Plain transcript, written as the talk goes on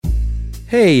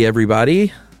Hey,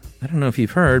 everybody. I don't know if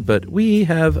you've heard, but we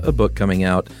have a book coming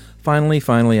out.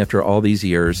 Finally, after all these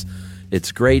years.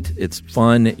 It's great. It's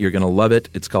fun. You're going to love it.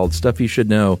 It's called Stuff You Should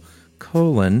Know,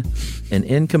 an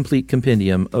incomplete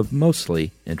compendium of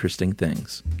mostly interesting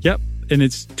things. Yep. And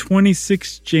it's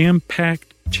 26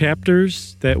 jam-packed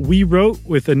chapters that we wrote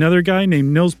with another guy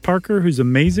named Nils Parker, who's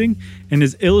amazing, and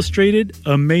is illustrated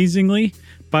amazingly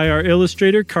by our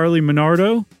illustrator, Carly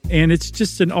Minardo. And it's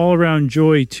just an all-around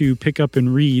joy to pick up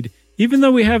and read. Even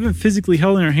though we haven't physically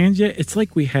held in our hands yet, it's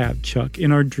like we have, Chuck,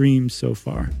 in our dreams so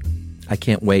far. I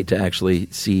can't wait to actually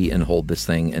see and hold this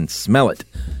thing and smell it.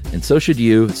 And so should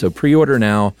you. So pre-order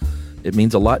now. It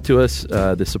means a lot to us.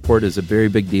 The support is a very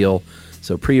big deal.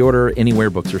 So pre-order anywhere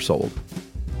books are sold.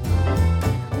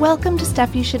 Welcome to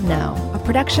Stuff You Should Know, a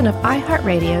production of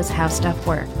iHeartRadio's How Stuff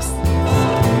Works.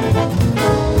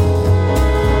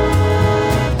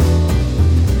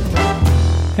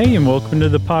 Hey, and welcome to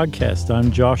the podcast. I'm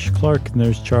Josh Clark, and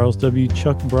there's Charles W.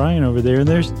 Chuck Bryan over there, and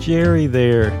there's Jerry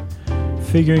there,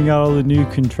 figuring out all the new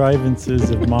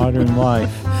contrivances of modern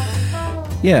life.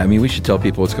 Yeah, I mean, we should tell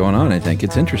people what's going on, I think.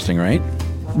 It's interesting, right?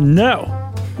 No.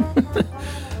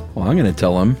 Well, I'm going to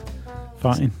tell them.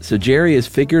 Fine. So Jerry has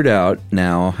figured out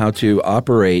now how to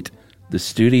operate the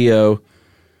Studio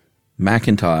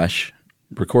Macintosh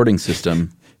recording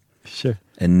system Sure.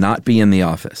 and not be in the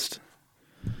office.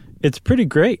 It's pretty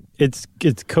great. It's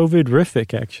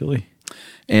COVID-rific, actually.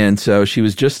 And so she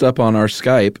was just up on our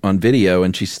Skype on video,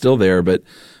 and she's still there, but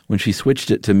when she switched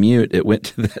it to mute, it went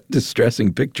to that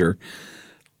distressing picture.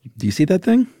 Do you see that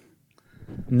thing?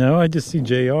 No, I just see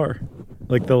JR,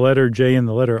 like the letter J and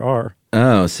the letter R.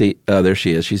 Oh, see, there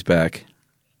she is. She's back.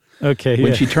 Okay,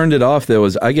 When yeah. she turned it off,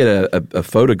 I get a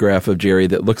photograph of Jerry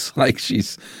that looks like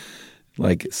she's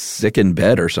like sick in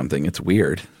bed or something. It's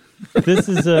weird. This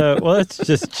is that's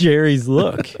just Jerry's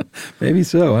look. Maybe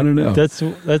so. I don't know. That's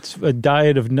a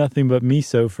diet of nothing but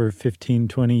miso for 15,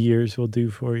 20 years will do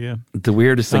for you. The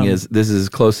weirdest thing is this is as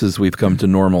close as we've come to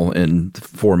normal in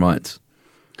 4 months.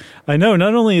 I know.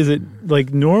 Not only is it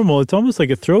like normal, it's almost like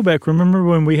a throwback. Remember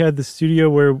when we had the studio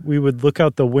where we would look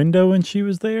out the window when she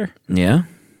was there? Yeah?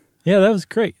 Yeah, that was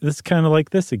great. This is kind of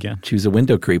like this again. She was a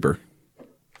window creeper.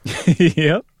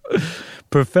 Yep.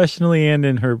 Professionally and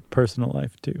in her personal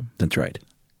life, too. That's right.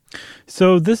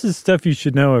 So this is Stuff You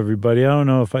Should Know, everybody. I don't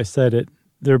know if I said it.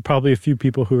 There are probably a few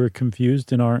people who are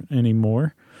confused and aren't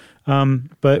anymore.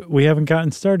 But we haven't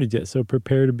gotten started yet, so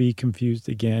prepare to be confused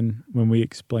again when we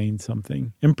explain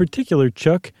something. In particular,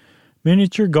 Chuck,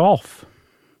 miniature golf.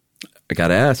 I got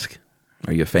to ask,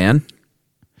 are you a fan?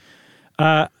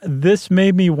 This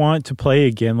made me want to play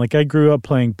again. Like, I grew up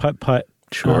playing putt-putt.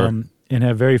 Sure. And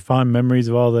have very fond memories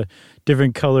of all the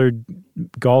different colored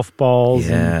golf balls.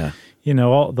 Yeah. And,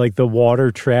 all like the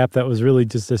water trap that was really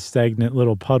just a stagnant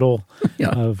little puddle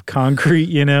of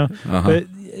concrete, Uh-huh. But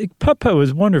putt-putt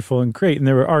was wonderful and great. And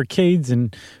there were arcades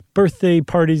and birthday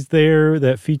parties there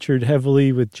that featured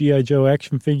heavily with G.I. Joe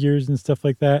action figures and stuff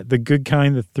like that. The good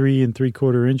kind, the 3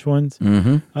 3/4 inch ones.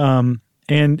 Mm-hmm.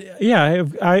 And yeah,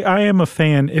 I am a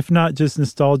fan, if not just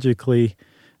nostalgically,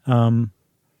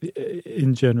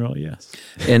 in general, yes.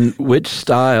 And which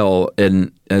style,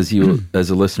 and as you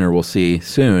as a listener will see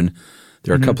soon,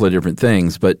 there are a couple of different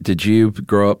things, but did you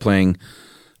grow up playing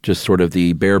just sort of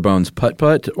the bare bones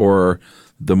putt-putt or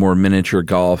the more miniature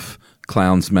golf,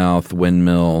 clown's mouth,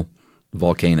 windmill,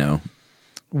 volcano?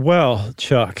 Well,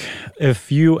 Chuck, if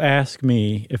you ask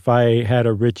me if I had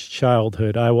a rich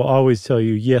childhood, I will always tell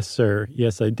you, yes, sir.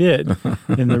 Yes, I did.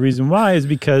 And the reason why is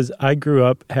because I grew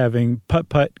up having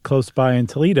putt-putt close by in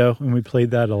Toledo, and we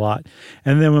played that a lot.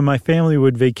 And then when my family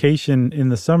would vacation in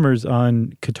the summers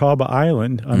on Catawba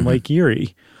Island on Lake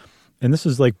Erie, and this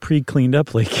was like pre-cleaned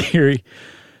up Lake Erie,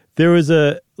 there was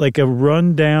a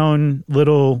rundown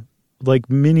little like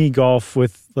mini golf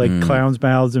with like clown's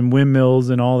mouths and windmills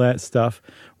and all that stuff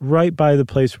right by the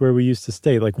place where we used to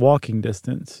stay, like walking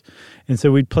distance. And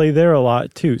so we'd play there a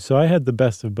lot too. So I had the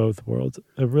best of both worlds,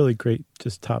 a really great,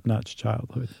 just top-notch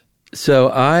childhood.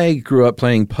 So I grew up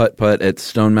playing putt-putt at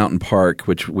Stone Mountain Park,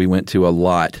 which we went to a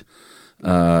lot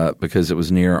because it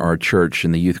was near our church,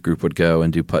 and the youth group would go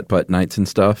and do putt-putt nights and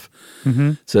stuff.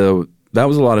 Mm-hmm. So that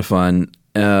was a lot of fun.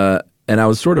 And I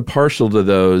was sort of partial to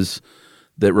those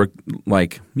that were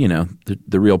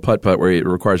the real putt-putt where it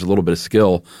requires a little bit of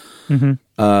skill. Mm-hmm.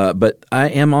 But I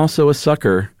am also a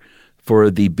sucker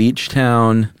for the beach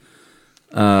town,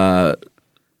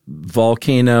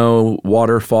 volcano,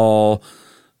 waterfall,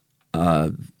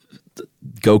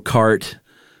 go-kart,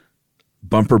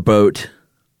 bumper boat,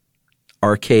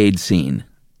 arcade scene.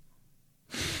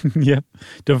 Yep.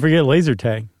 Don't forget laser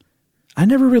tag. I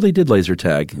never really did laser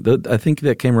tag. I think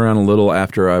that came around a little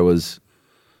after I was,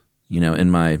 in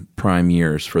my prime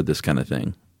years for this kind of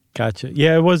thing. Gotcha.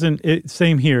 Yeah, it wasn't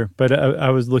same here, but I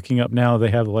was looking up now.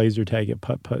 They have laser tag at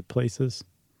putt-putt places.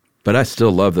 But I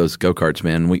still love those go-karts,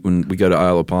 man. When we go to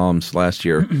Isle of Palms last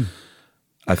year,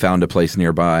 I found a place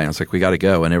nearby. I was like, we got to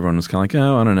go. And everyone was kind of like,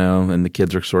 oh, I don't know. And the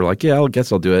kids are sort of like, yeah, I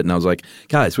guess I'll do it. And I was like,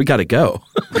 guys, we got to go.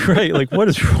 Right. Like, what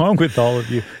is wrong with all of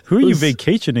you? Who are you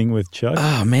vacationing with, Chuck?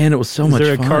 Oh, man, it was so much fun.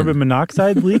 Is there a carbon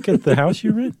monoxide leak at the house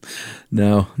you rent?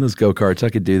 No, those go-karts, I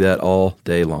could do that all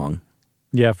day long.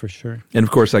 Yeah, for sure. And,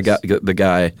 of course, I got the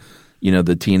guy,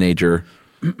 the teenager,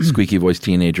 squeaky voice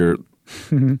teenager.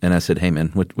 And I said, hey, man,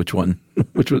 which one?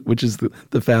 which is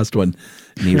the fast one?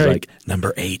 And he was like,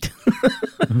 number 8.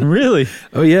 Really?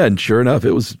 Oh, yeah. And sure enough,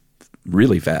 it was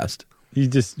really fast. You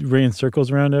just ran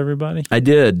circles around everybody? I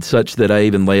did, such that I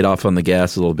even laid off on the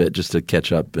gas a little bit just to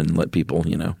catch up and let people,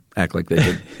 act like they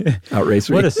could outrace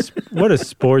me. What a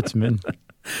sportsman.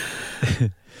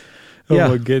 Yeah.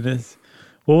 My goodness.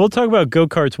 Well, we'll talk about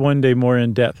go-karts one day more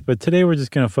in depth, but today we're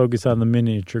just going to focus on the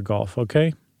miniature golf,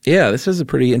 okay? Yeah, this has a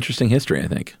pretty interesting history, I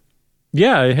think.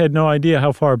 Yeah, I had no idea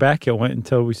how far back it went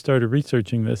until we started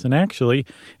researching this. And actually,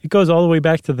 it goes all the way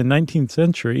back to the 19th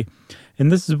century.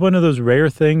 And this is one of those rare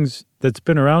things that's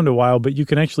been around a while, but you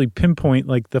can actually pinpoint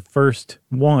like the first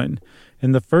one.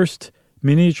 And the first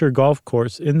miniature golf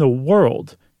course in the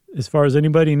world, as far as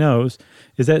anybody knows,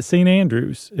 is at St.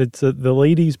 Andrews. It's the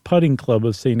Ladies Putting Club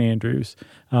of St. Andrews.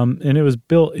 And it was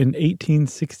built in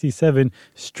 1867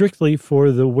 strictly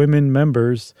for the women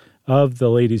members of the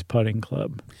Ladies Putting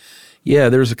Club. Yeah,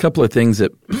 there's a couple of things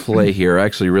at play here.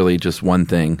 Actually, really just one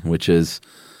thing, which is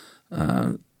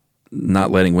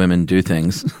not letting women do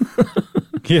things.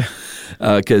 Yeah.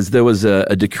 Because there was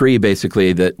a decree,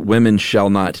 basically, that women shall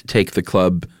not take the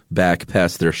club back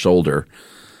past their shoulder.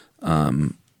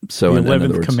 So the in 11th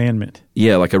other words, commandment.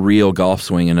 Yeah, like a real golf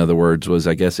swing, in other words, was,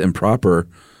 I guess, improper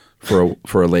for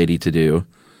a lady to do.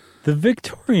 The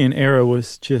Victorian era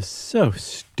was just so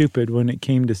stupid when it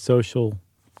came to social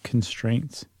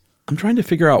constraints. I'm trying to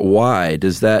figure out why.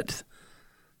 Does that...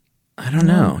 I don't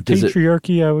know.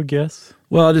 Patriarchy, I would guess.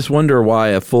 Well, I just wonder why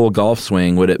a full golf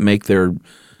swing, would it make their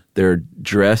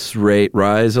dress rate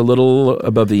rise a little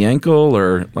above the ankle?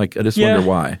 Or, I just wonder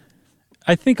why.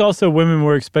 I think also women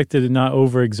were expected to not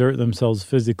overexert themselves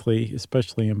physically,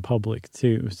 especially in public,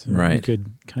 too. So you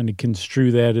could kind of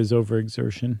construe that as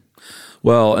overexertion.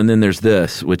 Well, and then there's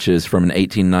this, which is from an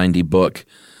 1890 book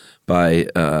by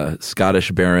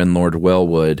Scottish Baron Lord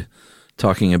Wellwood,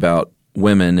 talking about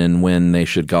women and when they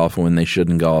should golf and when they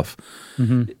shouldn't golf.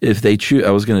 Mm-hmm. If they choose,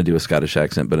 I was going to do a Scottish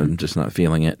accent, but I'm just not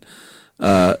feeling it.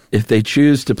 If they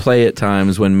choose to play at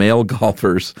times when male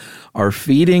golfers are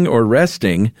feeding or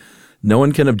resting, no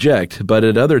one can object, but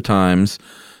at other times,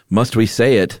 must we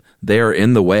say it, they are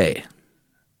in the way.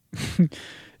 It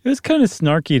was kind of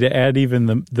snarky to add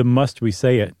even the must we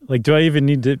say it. Like, do I even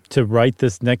need to write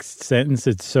this next sentence?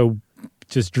 It's so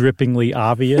just drippingly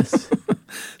obvious.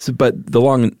 But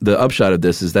the upshot of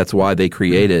this is that's why they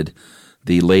created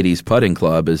the Ladies Putting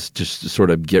Club, is just to sort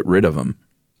of get rid of them.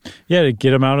 Yeah, to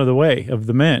get them out of the way of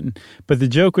the men. But the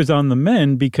joke was on the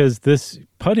men because this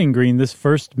putting green, this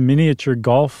first miniature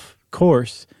golf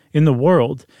course in the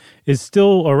world, is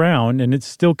still around, and it's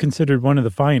still considered one of the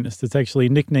finest. It's actually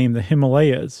nicknamed the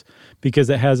Himalayas because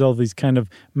it has all these kind of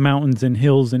mountains and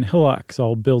hills and hillocks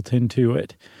all built into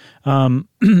it. And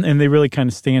they really kind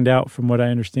of stand out, from what I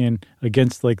understand,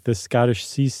 against like the Scottish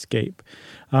seascape.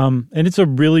 And it's a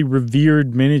really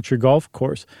revered miniature golf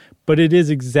course, but it is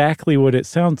exactly what it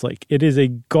sounds like. It is a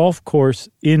golf course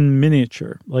in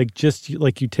miniature, just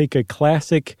like you take a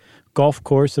classic golf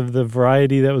course of the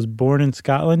variety that was born in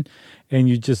Scotland, and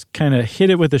you just kind of hit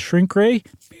it with a shrink ray,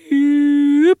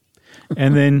 and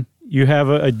then you have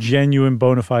a genuine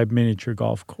bona fide miniature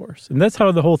golf course. And that's how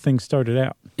the whole thing started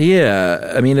out.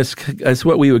 Yeah, I mean, it's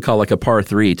what we would call like a par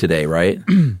 3 today, right?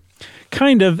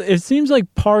 Kind of. It seems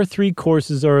like par 3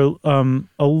 courses are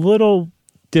a little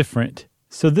different.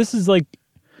 So this is like,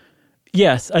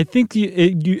 yes, I think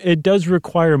it does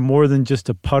require more than just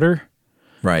a putter.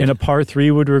 Right. And a par 3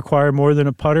 would require more than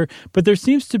a putter. But there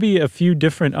seems to be a few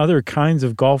different other kinds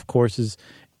of golf courses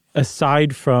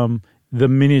aside from the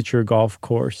miniature golf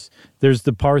course. There's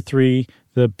the par 3,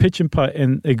 the pitch and putt,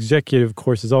 and executive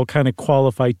courses all kind of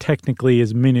qualify technically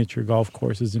as miniature golf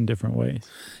courses in different ways.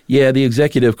 Yeah, the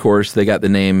executive course, they got the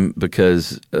name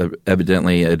because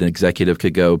evidently an executive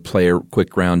could go play a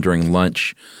quick round during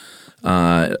lunch.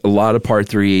 A lot of par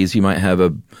 3s, you might have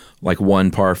one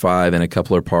par 5 and a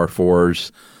couple of par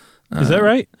 4s. Is that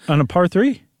right? On a par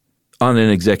 3? On an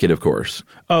executive course.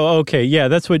 Oh, okay. Yeah,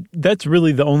 that's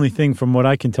really the only thing from what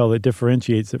I can tell that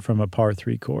differentiates it from a par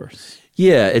 3 course.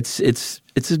 Yeah, it's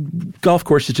a golf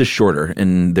course that's just shorter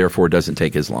and therefore doesn't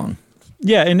take as long.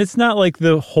 Yeah, and it's not like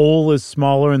the hole is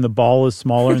smaller and the ball is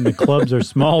smaller and the clubs are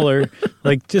smaller.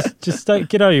 Like, just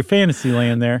get out of your fantasy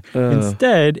land there.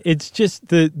 Instead, it's just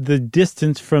the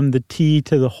distance from the tee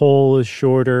to the hole is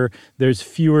shorter. There's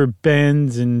fewer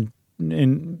bends and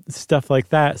stuff like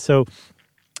that. So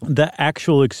the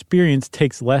actual experience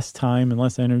takes less time and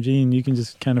less energy, and you can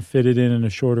just kind of fit it in a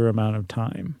shorter amount of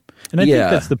time. And I think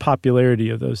that's the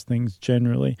popularity of those things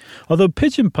generally. Although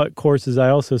pitch and putt courses, I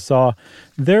also saw,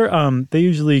 they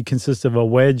usually consist of a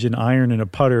wedge, an iron, and a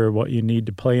putter, or what you need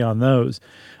to play on those.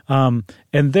 And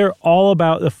they're all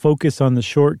about the focus on the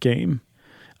short game.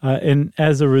 And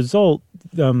as a result,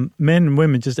 men and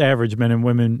women, just average men and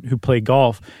women who play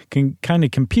golf, can kind of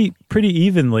compete pretty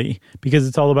evenly because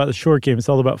it's all about the short game. It's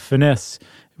all about finesse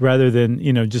rather than,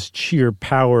 just sheer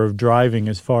power of driving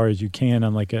as far as you can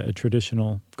on like a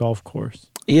traditional golf course.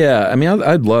 Yeah, I mean,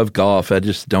 I love golf. I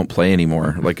just don't play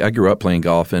anymore. Like, I grew up playing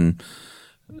golf and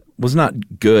was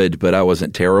not good, but I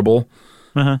wasn't terrible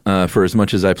for as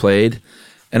much as I played.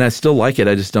 And I still like it.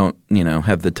 I just don't,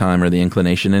 have the time or the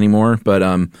inclination anymore. But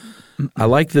I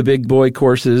like the big boy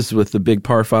courses with the big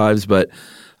par 5s, but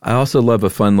I also love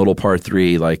a fun little par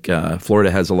 3. Like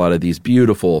Florida has a lot of these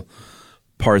beautiful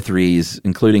par 3s,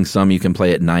 including some you can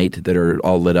play at night that are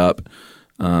all lit up.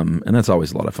 And that's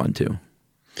always a lot of fun too.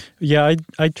 Yeah,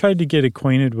 I tried to get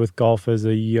acquainted with golf as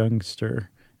a youngster.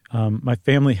 My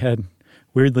family had,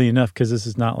 weirdly enough, because this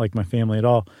is not like my family at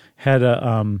all, had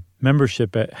a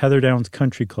membership at Heather Downs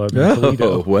Country Club in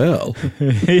Toledo. Oh, well.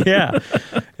 Yeah.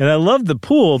 And I loved the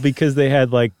pool because they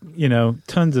had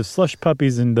tons of slush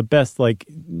puppies and the best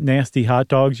nasty hot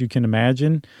dogs you can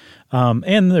imagine.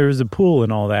 And there was a pool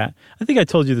and all that. I think I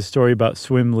told you the story about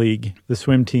Swim League, the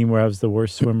swim team where I was the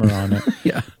worst swimmer on it.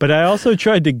 Yeah. But I also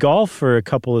tried to golf for a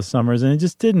couple of summers and it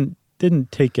just didn't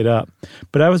take it up.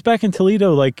 But I was back in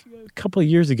Toledo a couple of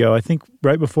years ago, I think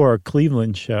right before our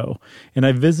Cleveland show, and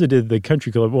I visited the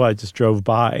country club. Well, I just drove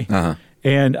by. Uh-huh.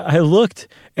 And I looked,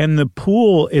 and the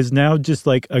pool is now just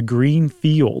like a green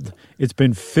field. It's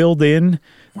been filled in.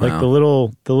 Wow. Like the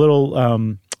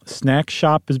little snack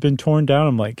shop has been torn down.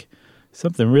 I'm like,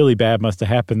 something really bad must have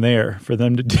happened there for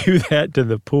them to do that to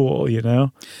the pool,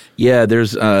 Yeah,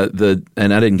 there's and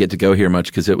I didn't get to go here much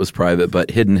because it was private,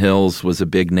 but Hidden Hills was a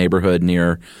big neighborhood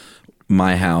near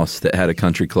my house that had a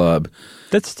country club.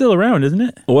 That's still around, isn't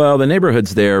it? Well, the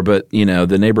neighborhood's there, but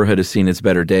the neighborhood has seen its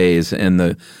better days, and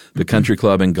the country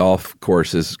club and golf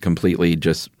course is completely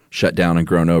just shut down and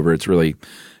grown over. It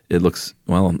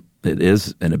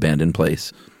is an abandoned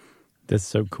place. That's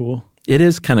so cool. It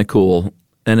is kind of cool.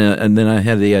 And then I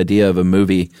had the idea of a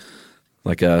movie,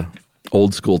 like a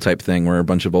old school type thing where a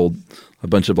bunch of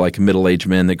middle-aged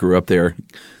men that grew up there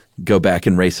go back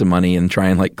and raise some money and try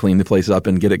and clean the place up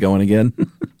and get it going again.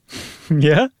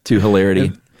 Yeah. To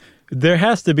hilarity. There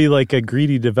has to be a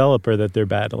greedy developer that they're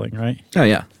battling, right? Oh,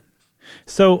 yeah.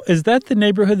 So is that the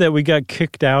neighborhood that we got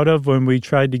kicked out of when we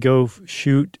tried to go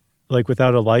shoot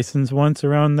without a license once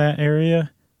around that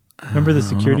area? Remember the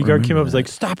security guard came up and was like,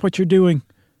 stop what you're doing.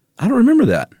 I don't remember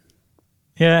that.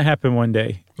 Yeah, that happened one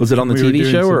day. Was it on the TV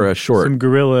show or a short? Some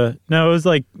guerrilla. No, it was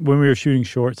when we were shooting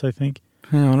shorts, I think.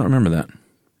 Yeah, I don't remember that.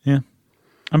 Yeah.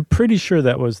 I'm pretty sure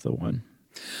that was the one.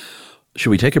 Should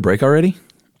we take a break already?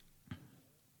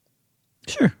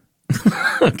 Sure.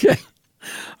 Okay.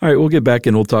 All right, we'll get back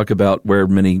and we'll talk about where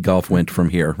mini golf went from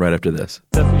here right after this.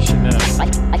 Stuff you should know. Stuff you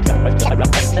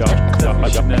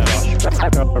should know.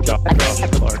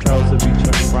 Charles W.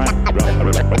 Chuck Bryant.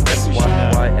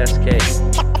 YSK.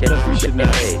 Stuff you should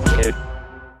know. Stuff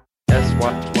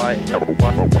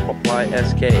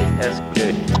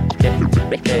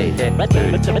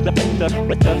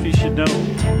you should know.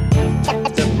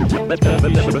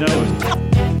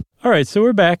 All right, so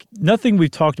we're back. Nothing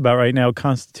we've talked about right now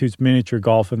constitutes miniature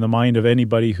golf in the mind of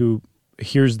anybody who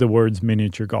hears the words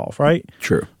miniature golf, right?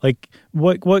 True.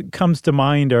 What comes to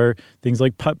mind are things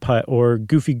like putt-putt or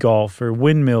goofy golf or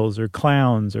windmills or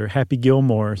clowns or Happy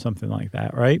Gilmore or something like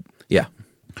that, right? Yeah.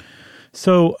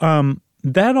 So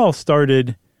that all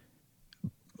started,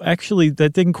 actually,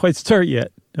 that didn't quite start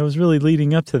yet. I was really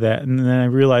leading up to that, and then I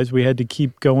realized we had to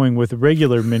keep going with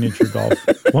regular miniature golf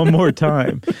one more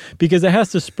time because it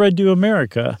has to spread to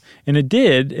America, and it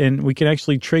did, and we can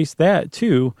actually trace that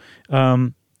too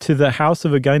to the house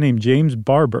of a guy named James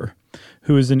Barber,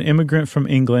 who is an immigrant from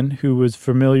England who was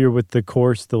familiar with the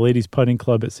course, the Ladies Putting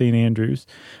Club at St. Andrews.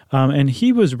 And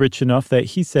he was rich enough that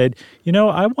he said,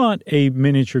 I want a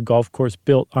miniature golf course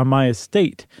built on my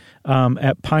estate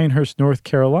at Pinehurst, North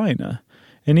Carolina.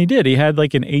 And he did. He had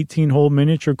like an 18-hole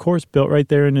miniature course built right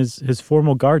there in his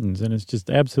formal gardens, and it's just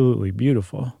absolutely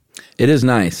beautiful. It is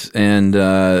nice, and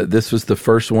this was the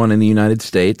first one in the United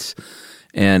States,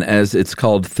 and as it's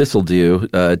called Thistledew,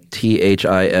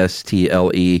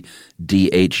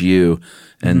 Thistledhu,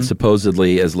 and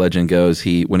supposedly, as legend goes,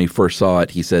 when he first saw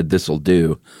it, he said, "This'll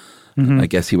do." I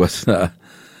guess he was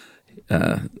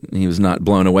not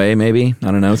blown away, maybe.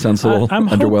 I don't know. Sounds a little I'm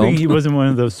underwhelmed. hoping he wasn't one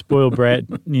of those spoiled brat,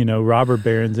 robber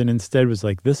barons, and instead was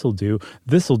like, this'll do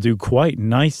quite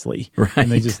nicely. Right. And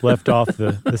they just left off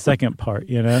the second part,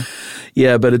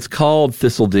 Yeah, but it's called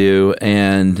Thistledew,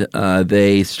 and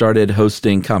they started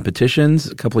hosting competitions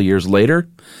a couple of years later.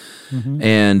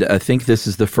 And I think this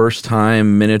is the first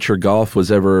time miniature golf was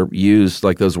ever used,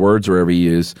 like those words were ever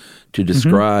used to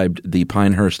describe the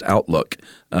Pinehurst Outlook.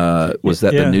 Was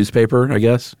that the newspaper, I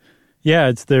guess? Yeah,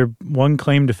 it's their one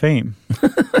claim to fame.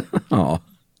 Oh.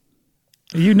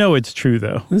 It's true,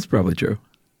 though. That's probably true.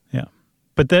 Yeah.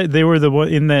 But they were the one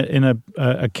in a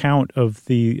account of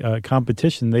the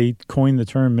competition. They coined the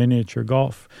term miniature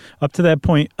golf. Up to that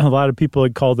point, a lot of people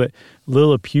had called it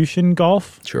Lilliputian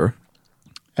golf. Sure.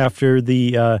 After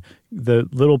the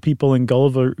Little People in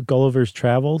Gulliver's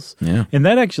Travels. Yeah. And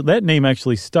that name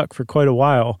actually stuck for quite a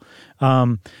while.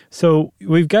 So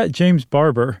we've got James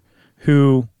Barber,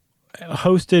 who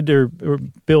hosted or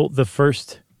built the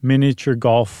first miniature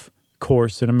golf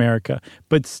course in America.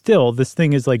 But still, this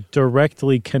thing is like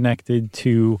directly connected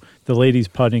to the Ladies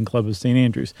Putting Club of St.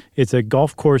 Andrews. It's a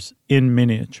golf course in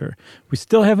miniature. We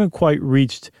still haven't quite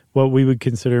reached what we would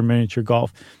consider miniature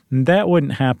golf. And that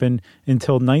wouldn't happen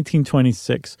until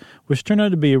 1926, which turned out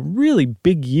to be a really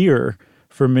big year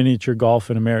for miniature golf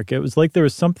in America. It was like there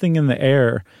was something in the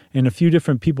air, and a few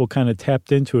different people kind of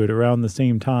tapped into it around the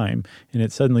same time, and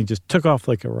it suddenly just took off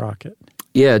like a rocket.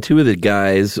 Yeah, two of the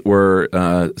guys were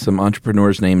some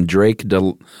entrepreneurs named Drake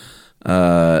Delanoy,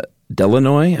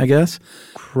 I guess.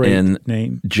 Great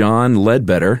name. John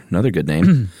Ledbetter, another good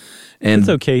name. And it's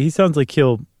okay. He sounds like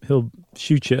he'll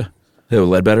shoot you. Oh,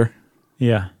 Ledbetter?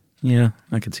 Yeah. Yeah,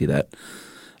 I could see that.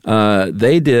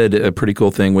 They did a pretty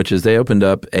cool thing, which is they opened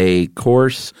up a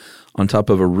course on top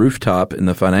of a rooftop in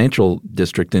the financial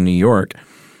district in New York.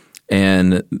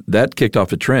 And that kicked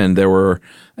off a trend. There were,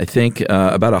 I think,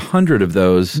 about 100 of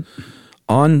those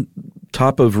on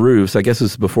top of roofs. I guess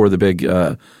this is before the big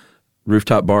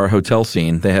rooftop bar hotel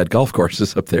scene. They had golf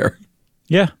courses up there.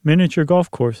 Yeah, miniature golf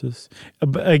courses.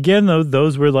 Again, though,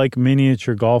 those were like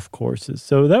miniature golf courses.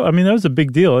 So that was a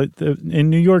big deal. In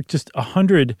New York, just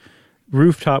 100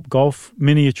 rooftop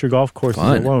miniature golf courses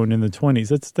alone in the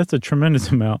 20s. That's a tremendous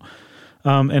amount.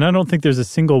 And I don't think there's a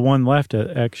single one left,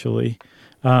 actually.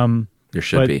 There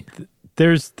should be.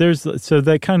 There's so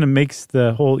that kind of makes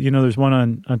the whole, there's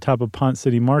one on top of Pont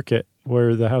City Market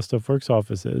where the How Stuff Works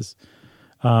office is.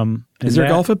 Is there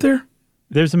golf up there?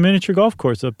 There's a miniature golf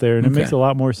course up there, and it makes a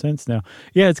lot more sense now.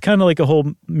 Yeah, it's kind of like a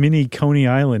whole mini Coney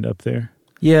Island up there.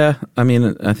 Yeah,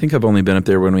 I think I've only been up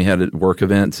there when we had work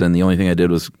events, and the only thing I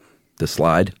did was the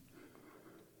slide.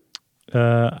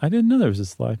 I didn't know there was a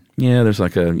slide. Yeah, there's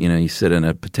like you sit in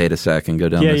a potato sack and go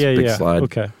down this big slide.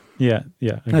 Okay. Yeah.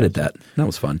 I did that. That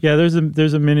was fun. Yeah, there's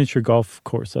a miniature golf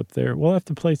course up there. We'll have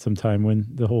to play sometime when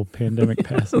the whole pandemic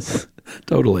passes.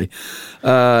 Totally.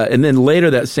 And then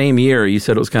later that same year, you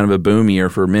said it was kind of a boom year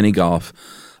for mini golf.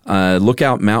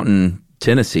 Lookout Mountain,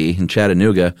 Tennessee, in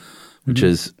Chattanooga, which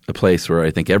is a place where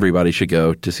I think everybody should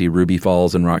go to see Ruby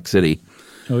Falls and Rock City.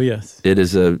 Oh, yes. It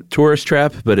is a tourist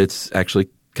trap, but it's actually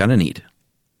kind of neat.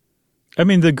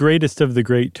 The greatest of the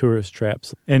great tourist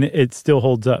traps, and it still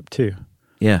holds up, too.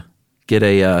 Yeah. Get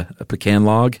a pecan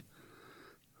log.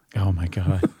 Oh, my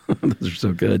God. Those are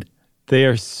so good. They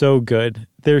are so good.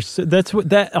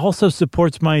 That also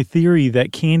supports my theory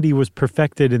that candy was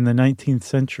perfected in the 19th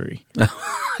century.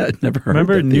 I'd never heard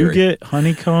Remember that theory. nougat,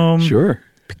 honeycomb, sure,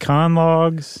 pecan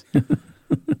logs.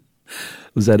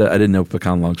 Was that? I didn't know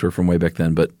pecan logs were from way back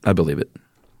then, but I believe it.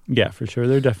 Yeah, for sure.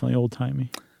 They're definitely old timey.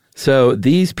 So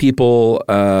these people,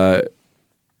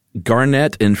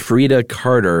 Garnett and Frida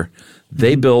Carter,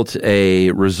 they built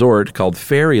a resort called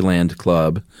Fairyland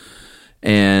Club,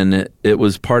 and it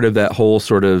was part of that whole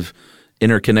sort of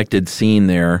interconnected scene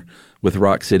there with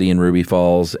Rock City and Ruby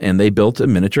Falls, and they built a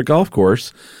miniature golf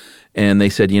course, and they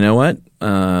said, you know what,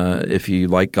 if you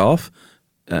like golf,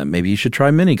 maybe you should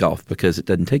try mini golf because it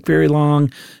doesn't take very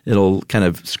long. It'll kind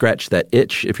of scratch that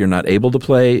itch if you're not able to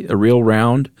play a real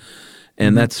round.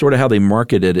 And that's sort of how they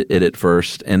marketed it at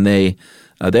first. And they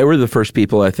were the first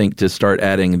people, I think, to start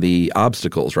adding the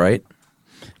obstacles, right?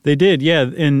 They did, yeah.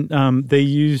 And they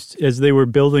used, as they were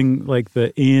building like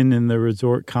the inn and the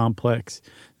resort complex,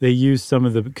 they used some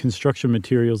of the construction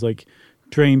materials like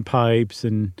drain pipes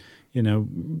and,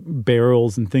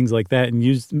 barrels and things like that,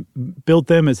 and built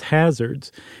them as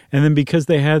hazards. And then because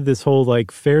they had this whole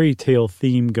like fairy tale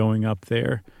theme going up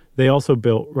there, they also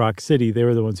built Rock City. They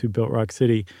were the ones who built Rock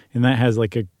City, and that has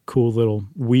like a cool little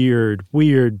weird,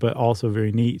 but also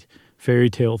very neat fairy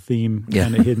tale theme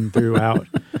kind of hidden throughout.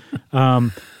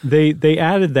 They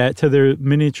added that to their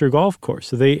miniature golf course.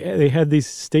 So they had these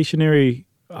stationary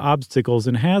obstacles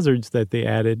and hazards that they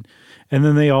added, and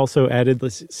then they also added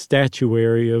this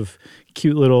statuary of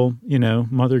cute little,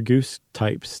 Mother Goose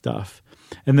type stuff.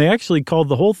 And they actually called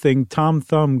the whole thing Tom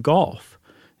Thumb Golf.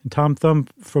 And Tom Thumb,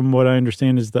 from what I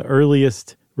understand, is the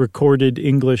earliest recorded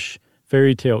English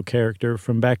fairy tale character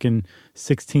from back in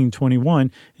 1621.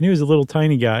 And he was a little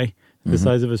tiny guy, the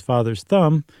size of his father's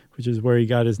thumb, which is where he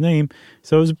got his name.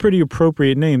 So it was a pretty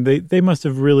appropriate name. They must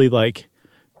have really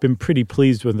been pretty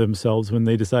pleased with themselves when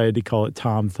they decided to call it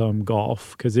Tom Thumb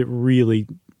Golf, because it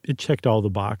checked all the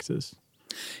boxes.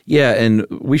 Yeah, and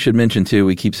we should mention too,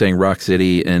 we keep saying Rock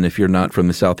City, and if you're not from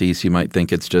the Southeast, you might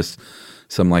think it's just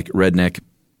some redneck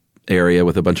area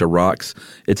with a bunch of rocks.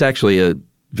 It's actually a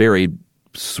very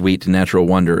sweet natural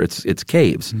wonder. It's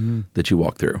caves that you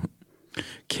walk through.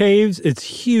 Caves, it's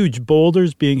huge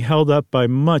boulders being held up by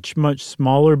much, much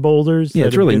smaller boulders. Yeah,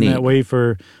 it's really neat. That way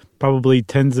for probably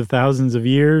tens of thousands of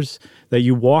years that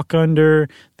you walk under.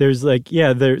 There's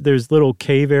there's little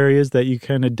cave areas that you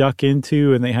kind of duck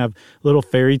into, and they have little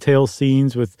fairy tale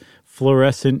scenes with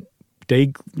fluorescent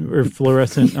I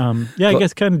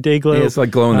guess kind of day glow. Yeah, it's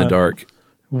like glow in the dark.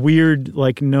 Weird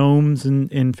gnomes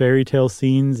in fairy tale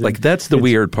scenes. That's the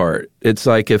weird part. It's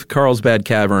like if Carlsbad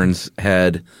Caverns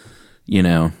had,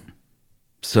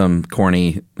 some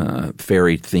corny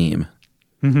fairy theme.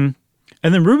 Mm-hmm.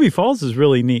 And then Ruby Falls is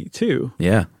really neat too.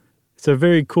 Yeah. It's a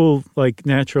very cool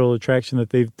natural attraction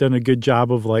that they've done a good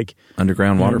job of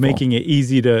underground waterfall, making it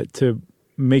easy to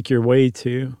make your way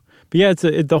to. But yeah,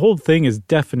 the whole thing is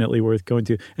definitely worth going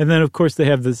to. And then of course they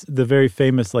have the very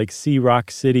famous See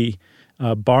Rock City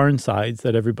barn sides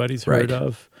that everybody's heard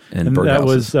of. And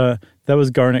that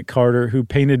was Garnet Carter, who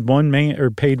paid one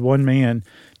man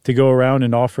to go around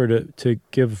and offer to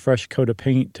give a fresh coat of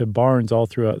paint to barns all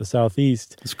throughout the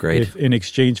Southeast. That's great. In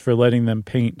exchange for letting them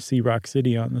paint Sea Rock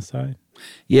City on the side.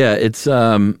 Yeah, it's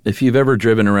if you've ever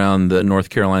driven around the North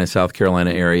Carolina, South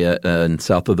Carolina area and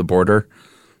south of the border,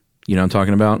 you know what I'm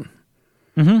talking about?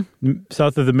 Mm-hmm.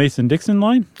 South of the Mason-Dixon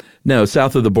line? No,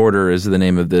 south of the border is the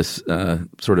name of this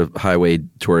sort of highway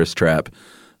tourist trap.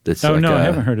 That's I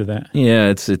haven't heard of that. Yeah,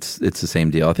 it's the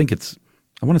same deal.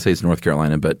 I want to say it's North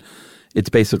Carolina, but it's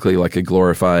basically like a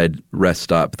glorified rest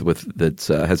stop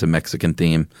that has a Mexican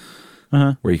theme,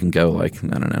 where you can go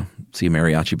see a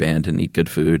mariachi band and eat good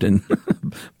food and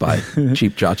buy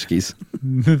cheap tchotchkes.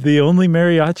 The only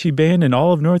mariachi band in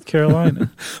all of North Carolina.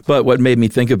 But what made me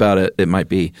think about it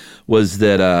was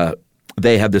that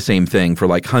they have the same thing for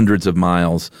hundreds of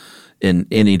miles in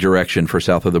any direction for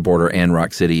south of the border and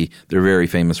Rock City. They're very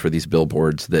famous for these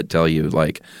billboards that tell you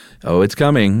oh, it's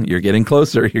coming. You're getting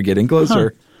closer. You're getting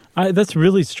closer. Huh. That's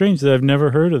really strange that I've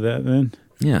never heard of that then.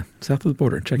 Yeah, south of the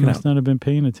border. Check it out. Must not have been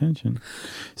paying attention.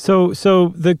 So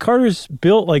the Carters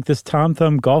built this Tom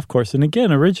Thumb golf course. And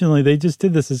again, originally they just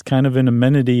did this as kind of an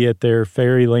amenity at their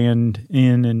Fairyland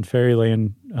Inn and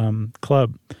Fairyland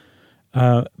Club.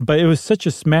 But it was such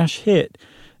a smash hit,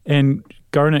 and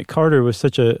Garnet Carter was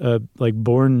such a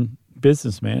born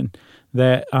businessman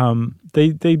that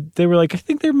they were I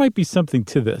think there might be something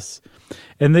to this.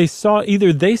 And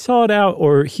either they saw it out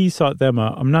or he sought them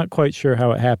out. I'm not quite sure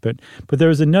how it happened. But there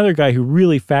was another guy who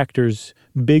really factors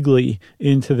bigly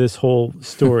into this whole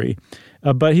story.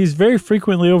 But he's very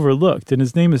frequently overlooked, and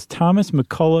his name is Thomas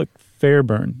McCulloch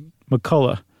Fairburn.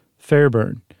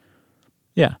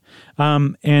 Yeah.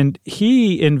 And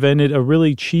he invented a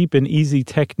really cheap and easy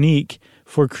technique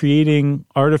for creating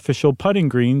artificial putting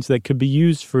greens that could be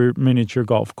used for miniature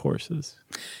golf courses.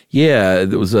 Yeah,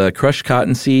 there was crushed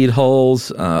cottonseed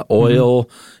hulls, oil.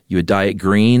 You would dye it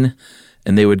green,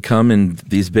 and they would come in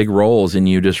these big rolls, and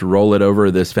you just roll it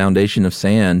over this foundation of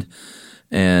sand,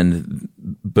 and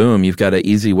boom, you've got an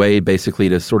easy way basically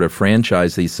to sort of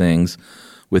franchise these things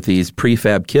with these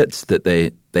prefab kits that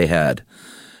they had.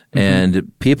 And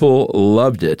people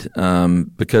loved it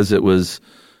because it was,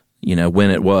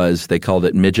 they called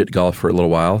it midget golf for a little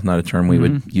while. Not a term we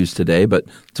would use today, but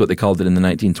it's what they called it in the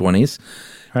 1920s.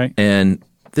 Right. And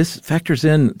this factors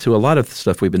in to a lot of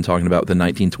stuff we've been talking about with the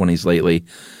 1920s lately.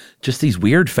 Just these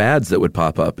weird fads that would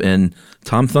pop up, and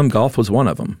Tom Thumb golf was one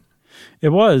of them. It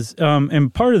was.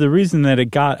 And part of the reason that it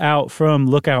got out from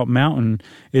Lookout Mountain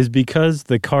is because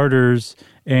the Carters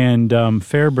and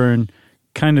Fairburn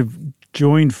kind of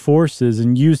joined forces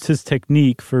and used his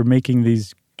technique for making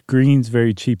these greens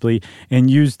very cheaply and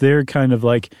used their kind of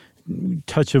like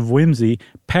touch of whimsy,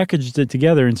 packaged it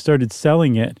together and started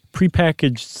selling it,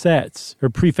 prepackaged sets or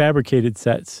prefabricated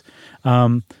sets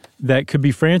that could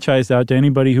be franchised out to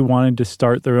anybody who wanted to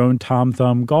start their own Tom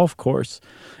Thumb golf course.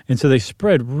 And so they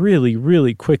spread really,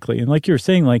 really quickly. And like you were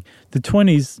saying, like the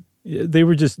 20s, they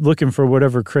were just looking for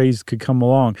whatever craze could come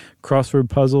along. Crossword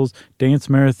puzzles, dance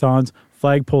marathons,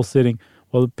 flagpole sitting.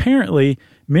 Well, apparently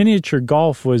miniature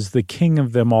golf was the king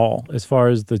of them all as far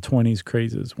as the 20s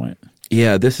crazes went.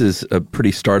 Yeah, this is a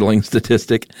pretty startling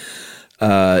statistic.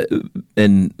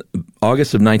 In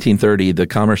August of 1930, the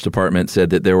Commerce Department said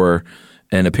that there were,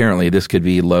 and apparently this could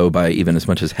be low by even as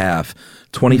much as half,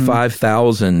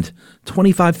 25,000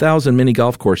 mini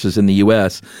golf courses in the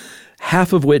U.S.,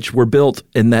 half of which were built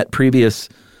in that previous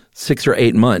 6 or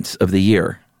 8 months of the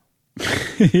year.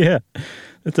 Yeah,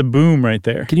 that's a boom right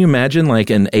there. Can you imagine, like,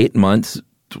 in 8 months,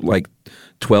 like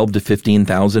 12 to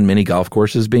 15,000 mini golf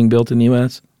courses being built in the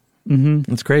U.S.? Mm-hmm.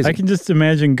 That's crazy. I can just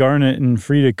imagine Garnet and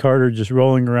Frida Carter just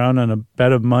rolling around on a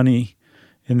bed of money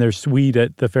in their suite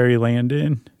at the Fairyland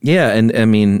Inn. Yeah, and I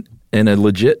mean, in a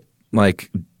legit, like,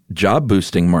 job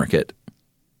boosting market.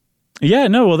 Yeah,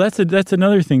 no, well, that's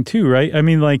another thing too, right? I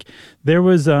mean, like, there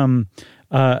was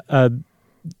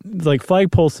like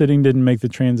flagpole sitting didn't make the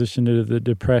transition to the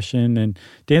Depression, and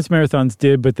dance marathons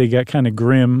did, but they got kind of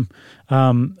grim.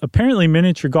 Apparently,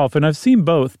 miniature golf, and I've seen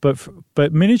both,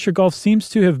 but miniature golf seems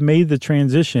to have made the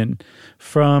transition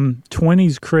from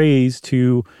 20s craze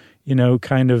to, you know,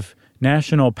 kind of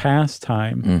national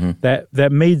pastime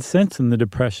that made sense in the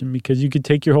Depression because you could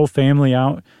take your whole family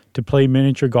out to play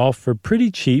miniature golf for pretty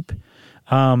cheap.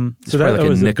 So that like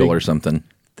was a nickel or something.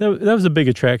 That was a big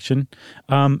attraction.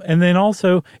 And then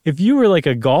also, if you were like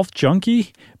a golf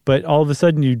junkie, but all of a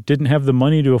sudden you didn't have the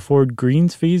money to afford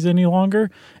greens fees any longer,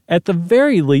 at the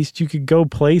very least, you could go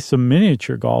play some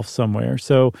miniature golf somewhere.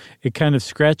 So it kind of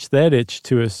scratched that itch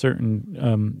to a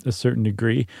certain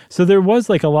degree. So there was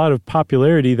like a lot of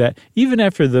popularity that even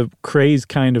after the craze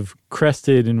kind of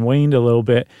crested and waned a little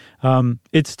bit,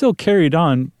 it still carried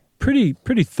on pretty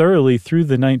thoroughly through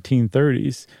the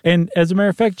 1930s. And as a matter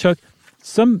of fact, Chuck,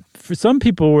 for some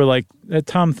people were like, that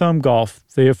Tom Thumb golf,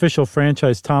 the official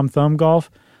franchise Tom Thumb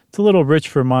golf, it's a little rich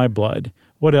for my blood.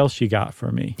 What else you got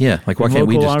for me? Yeah, like why can't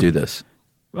we just do this?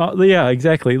 Yeah,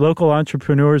 exactly. Local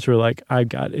entrepreneurs were like, I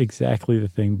got exactly the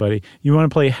thing, buddy. You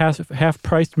want to play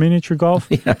half-priced miniature golf?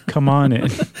 Yeah. Come on in.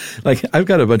 Like, I've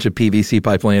got a bunch of PVC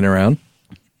pipe laying around.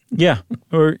 Yeah,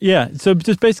 so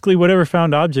just basically whatever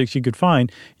found objects you could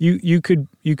find, you could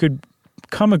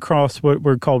come across what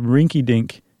were called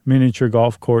rinky-dink miniature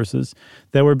golf courses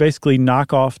that were basically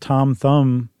knockoff Tom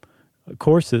Thumb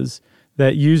courses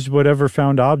that used whatever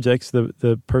found objects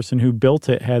the person who built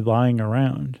it had lying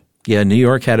around. Yeah, New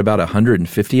York had about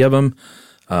 150 of them.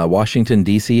 Washington,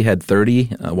 D.C. had 30.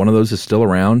 One of those is still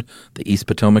around, the East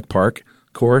Potomac Park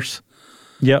course.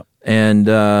 Yep. And,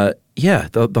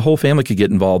 the whole family could get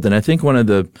involved. And I think one of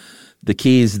the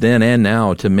keys then and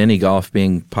now to mini golf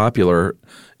being popular,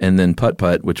 and then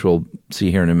putt-putt, which we'll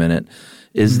see here in a minute,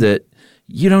 is that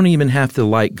you don't even have to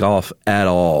like golf at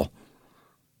all.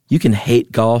 You can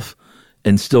hate golf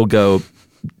and still go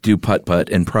do putt-putt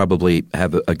and probably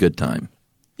have a good time.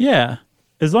 Yeah.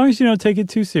 As long as you don't take it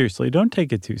too seriously. Don't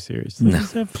take it too seriously. No,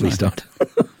 just have fun. Please don't.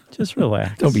 Just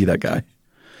relax. Don't be that guy.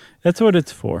 That's what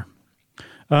it's for.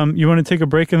 You want to take a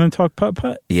break and then talk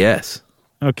putt-putt? Yes.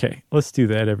 Okay, let's do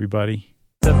that, everybody.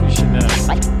 Stuff you should know.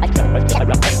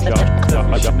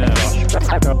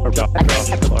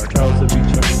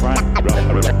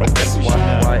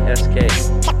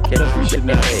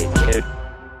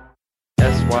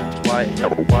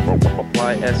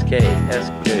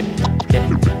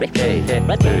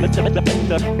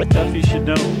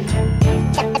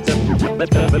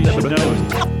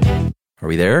 Are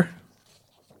we there?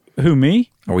 Who, me?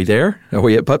 Are we there? Are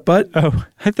we at putt-putt? Oh,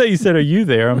 I thought you said, are you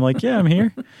there? I'm like, yeah, I'm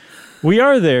here. We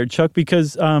are there, Chuck,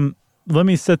 because let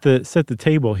me set the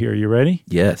table here. You ready?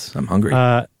 Yes, I'm hungry.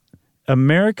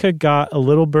 America got a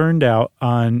little burned out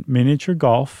on miniature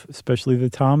golf, especially the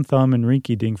Tom Thumb and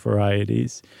rinky-dink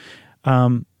varieties.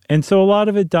 And so a lot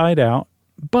of it died out,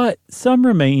 but some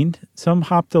remained, some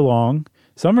hopped along.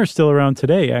 Some are still around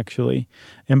today, actually.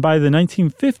 And by the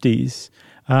 1950s,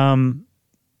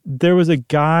 there was a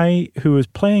guy who was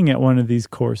playing at one of these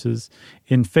courses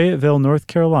in Fayetteville, North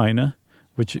Carolina,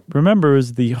 which, remember,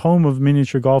 is the home of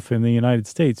miniature golf in the United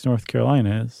States. North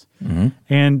Carolina is. Mm-hmm.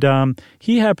 And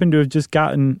he happened to have just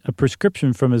gotten a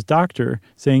prescription from his doctor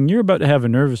saying, you're about to have a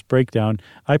nervous breakdown.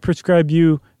 I prescribe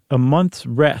you a month's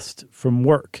rest from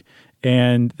work.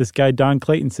 And this guy, Don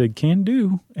Clayton, said, can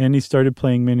do. And he started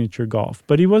playing miniature golf.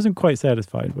 But he wasn't quite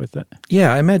satisfied with it.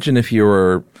 Yeah, I imagine if you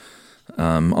were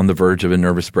on the verge of a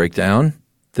nervous breakdown,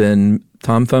 then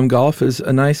Tom Thumb Golf is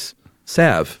a nice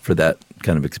salve for that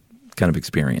kind of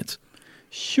experience.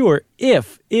 Sure,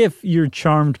 if you're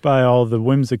charmed by all the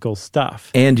whimsical stuff.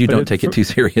 And you don't take it too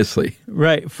seriously.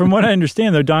 Right. From what I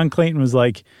understand, though, Don Clayton was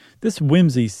like, this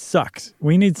whimsy sucks.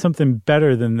 We need something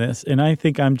better than this. And I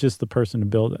think I'm just the person to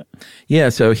build it. Yeah,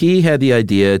 so he had the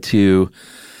idea to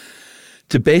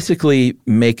basically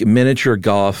make miniature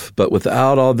golf, but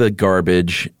without all the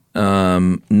garbage,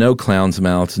 no clown's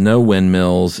mouths, no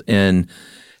windmills, and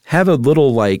have a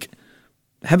little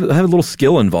have a little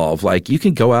skill involved. Like, you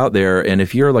can go out there, and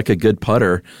if you're like a good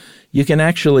putter, you can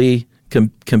actually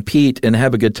compete and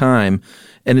have a good time,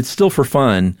 and it's still for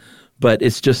fun, but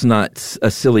it's just not a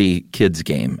silly kids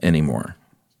game anymore.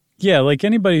 Yeah, like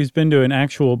anybody who's been to an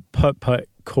actual putt-putt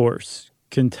course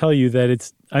can tell you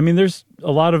that there's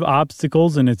a lot of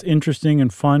obstacles, and it's interesting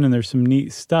and fun, and there's some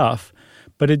neat stuff,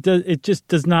 but it just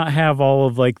does not have all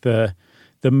of like the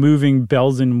moving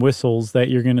bells and whistles that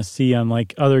you're going to see on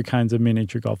like other kinds of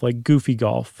miniature golf, like goofy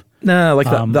golf. No, like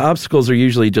the obstacles are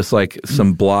usually just like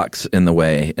some blocks in the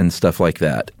way and stuff like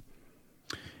that.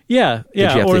 Yeah, yeah.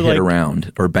 That you have or to hit like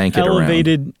around or bank it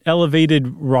around. Elevated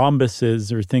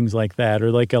rhombuses or things like that,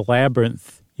 or like a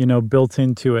labyrinth, built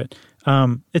into it.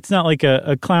 It's not like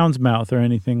a clown's mouth or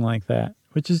anything like that,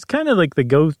 which is kind of like the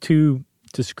go-to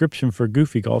description for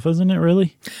goofy golf, isn't it,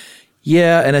 really?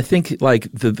 Yeah, and I think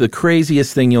like the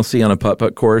craziest thing you'll see on a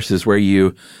putt-putt course is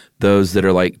where those that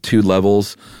are like 2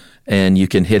 levels, and you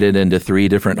can hit it into 3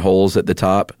 different holes at the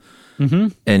top. Mm-hmm.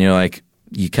 And you're like,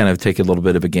 you kind of take a little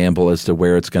bit of a gamble as to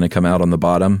where it's going to come out on the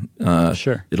bottom.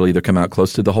 Sure. It'll either come out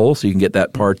close to the hole, so you can get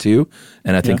that par 2,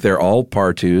 and I think they're all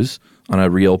par 2s on a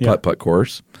real putt-putt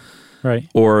course. Right.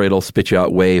 Or it'll spit you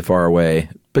out way far away,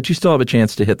 but you still have a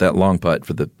chance to hit that long putt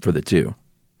for the 2.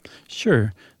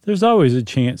 Sure. There's always a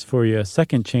chance for you, a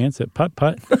second chance at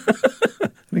putt-putt. I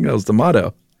think that was the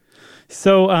motto.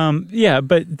 So,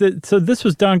 so this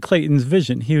was Don Clayton's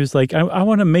vision. He was like, I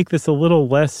want to make this a little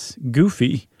less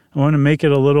goofy. I want to make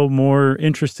it a little more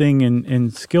interesting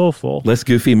and skillful. Less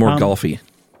goofy, more golfy.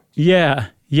 Yeah,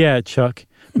 Chuck.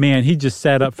 Man, he just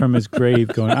sat up from his grave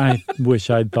going, I wish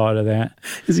I'd thought of that.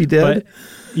 Is he dead?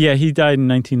 But, yeah, he died in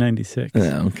 1996.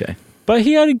 Yeah, okay. But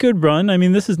he had a good run. I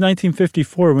mean, this is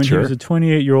 1954 when he was a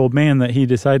 28-year-old man that he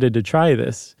decided to try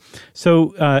this.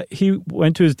 So he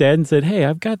went to his dad and said, hey,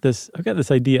 I've got this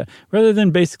idea. Rather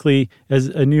than basically, as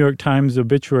a New York Times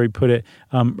obituary put it,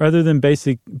 rather than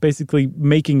basically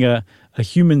making a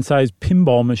human-sized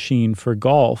pinball machine for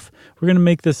golf, we're going to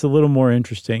make this a little more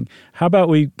interesting. How about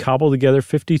we cobble together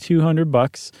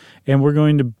 $5,200 and we're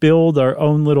going to build our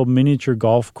own little miniature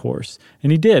golf course?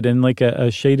 And he did, in like a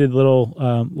shaded little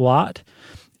lot.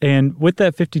 And with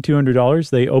that $5,200,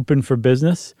 they opened for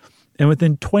business. And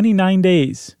within 29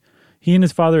 days, he and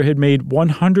his father had made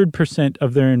 100%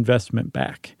 of their investment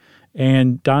back.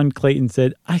 And Don Clayton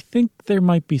said, I think there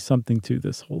might be something to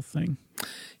this whole thing.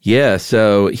 Yeah,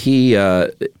 so he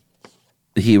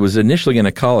was initially going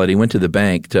to call it. He went to the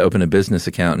bank to open a business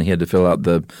account, and he had to fill out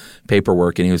the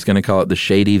paperwork, and he was going to call it the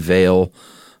Shady Vale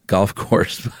Golf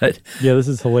Course. But yeah, this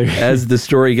is hilarious. As the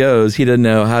story goes, he didn't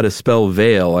know how to spell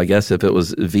Vale. I guess if it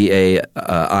was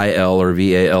V-A-I-L or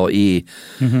V-A-L-E.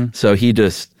 Mm-hmm. So he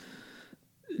just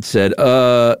said,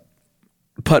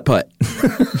 putt-putt,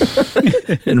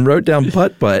 and wrote down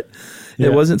putt-putt. Yeah.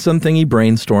 It wasn't something he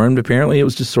brainstormed. Apparently, it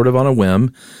was just sort of on a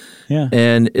whim. Yeah.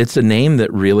 And it's a name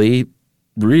that really,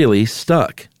 really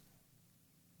stuck.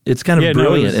 It's kind of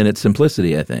brilliant in its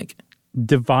simplicity, I think.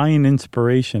 Divine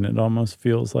inspiration, it almost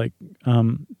feels like,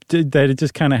 that it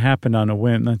just kind of happened on a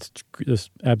whim. That's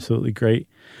just absolutely great.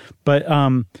 But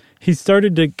he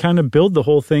started to kind of build the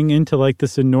whole thing into like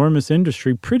this enormous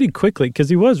industry pretty quickly, because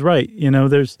he was right.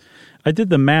 I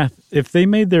did the math. If they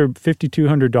made their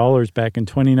 $5,200 back in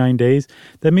 29 days,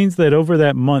 that means that over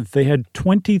that month they had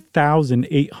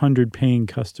 20,800 paying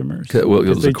customers. Well, it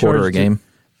was a quarter a game?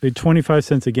 They had 25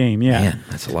 cents a game, yeah. Man,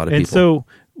 that's a lot of people. And so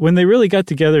when they really got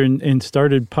together and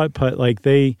started putt-putt, like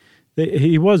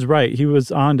he was right. He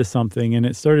was on to something, and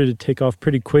it started to take off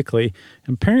pretty quickly.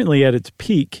 And apparently at its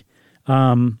peak,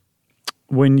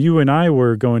 when you and I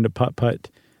were going to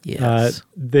putt-putt, Yes.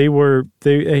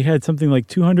 They had something like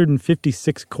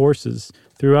 256 courses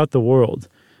throughout the world,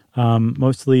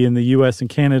 mostly in the U.S. and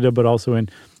Canada, but also in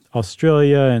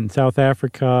Australia and South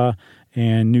Africa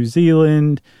and New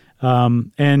Zealand.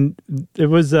 And it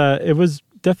was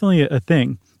definitely a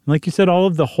thing. Like you said, all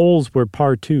of the holes were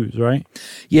par twos, right?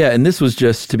 Yeah, and this was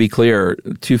just, to be clear,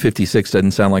 256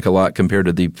 doesn't sound like a lot compared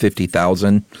to the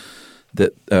 50,000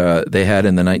 that they had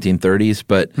in the 1930s,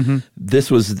 but this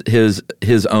was his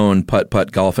own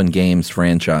putt-putt golf and games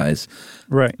franchise.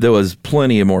 Right. There was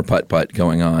plenty of more putt-putt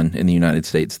going on in the United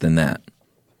States than that.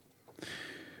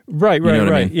 Right. You know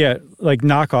what I mean? Yeah, like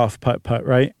knockoff putt-putt,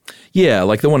 right? Yeah,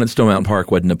 like the one at Stone Mountain Park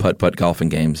wasn't a putt-putt golf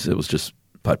and games. It was just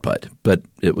putt-putt, but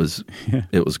it was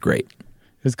great.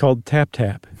 It's called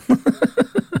tap-tap.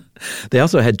 They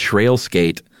also had trail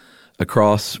skate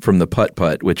across from the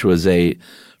putt-putt, which was a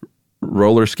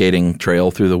roller skating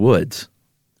trail through the woods.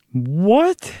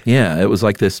 What? Yeah, it was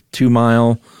like this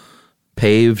 2-mile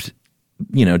paved,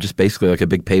 just basically like a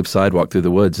big paved sidewalk through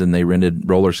the woods, and they rented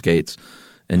roller skates,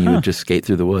 and you would just skate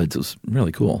through the woods. It was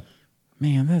really cool.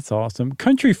 Man, that's awesome.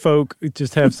 Country folk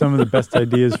just have some of the best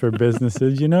ideas for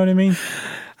businesses. You know what I mean?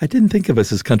 I didn't think of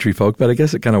us as country folk, but I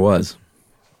guess it kind of was.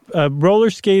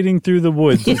 Roller skating through the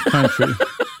woods is country.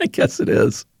 I guess it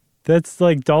is. That's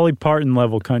like Dolly Parton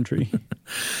level country.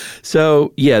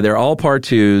 So, yeah, they're all par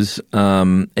twos,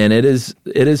 and it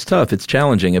is tough. It's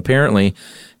challenging. Apparently,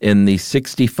 in the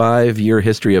 65-year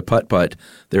history of putt-putt,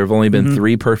 there have only been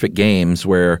 3 perfect games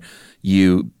where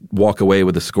you walk away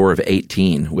with a score of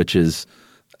 18, which is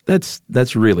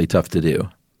that's really tough to do.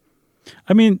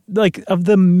 I mean, like, of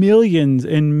the millions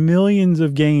and millions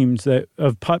of games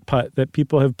of putt-putt that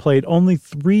people have played, only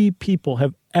 3 people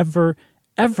have ever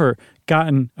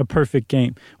gotten a perfect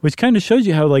game, which kind of shows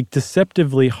you how like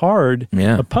deceptively hard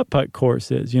a putt-putt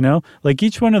course is, Like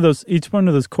each one of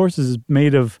those courses is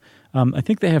made of I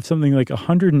think they have something like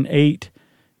 108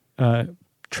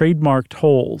 trademarked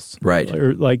holes. Right.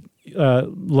 Or like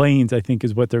lanes, I think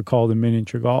is what they're called in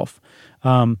miniature golf.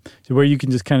 So where you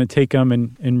can just kind of take them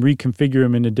and reconfigure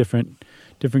them into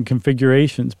different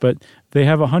configurations, but they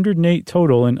have 108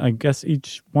 total, and I guess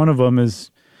each one of them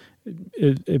is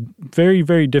very,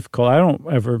 very difficult. I don't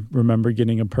ever remember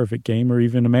getting a perfect game or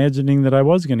even imagining that I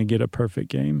was going to get a perfect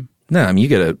game. No, I mean, you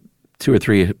get 2 or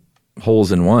 3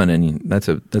 holes in one, and that's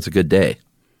a good day.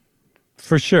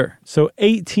 For sure. So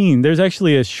 18, there's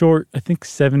actually a short, I think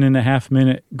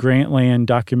 7.5-minute Grantland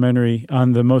documentary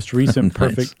on the most recent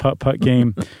perfect putt-putt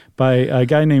game by a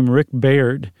guy named Rick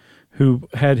Baird, who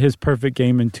had his perfect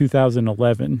game in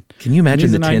 2011. Can you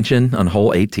imagine the tension on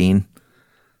hole 18?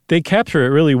 They capture it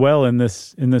really well in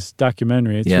this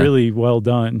documentary. It's really well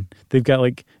done. They've got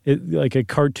like a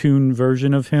cartoon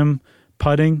version of him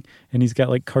putting, and he's got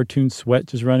like cartoon sweat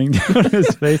just running down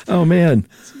his face. Oh man,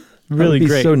 really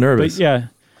great. He's so nervous. But yeah,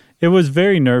 it was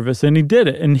very nervous, and he did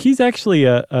it. And he's actually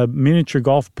a miniature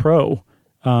golf pro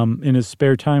in his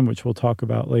spare time, which we'll talk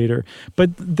about later. But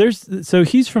so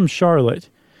he's from Charlotte.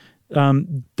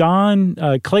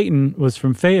 Don Clayton was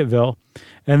from Fayetteville,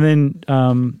 and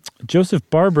then Joseph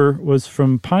Barber was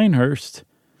from Pinehurst.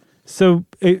 So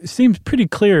it seems pretty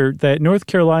clear that North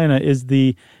Carolina is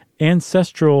the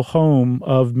ancestral home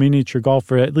of miniature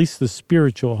golf, or at least the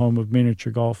spiritual home of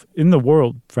miniature golf in the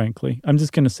world, frankly. I'm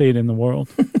just going to say it in the world.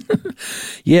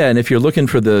 Yeah, and if you're looking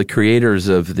for the creators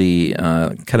of the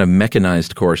kind of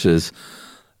mechanized courses,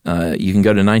 you can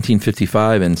go to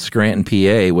 1955 in Scranton,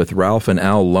 PA with Ralph and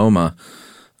Al Loma.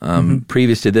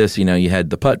 Previous to this, you had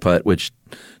the putt-putt, which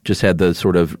just had the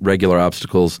sort of regular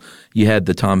obstacles. You had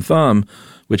the Tom Thumb,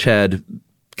 which had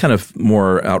kind of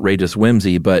more outrageous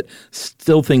whimsy, but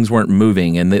still things weren't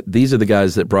moving. And these are the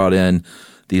guys that brought in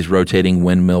these rotating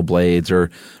windmill blades or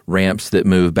ramps that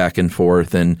move back and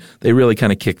forth, and they really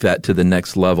kind of kicked that to the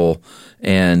next level.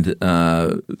 And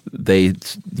they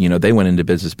went into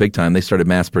business big time. They started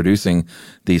mass producing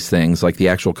these things, like the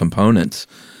actual components,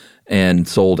 and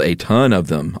sold a ton of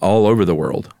them all over the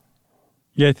world.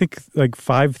 Yeah, I think like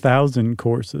 5,000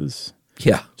 courses.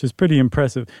 Yeah. Which is pretty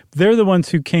impressive. They're the ones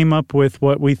who came up with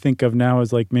what we think of now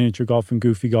as like miniature golf and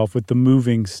goofy golf with the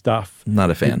moving stuff.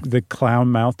 Not a fan. The clown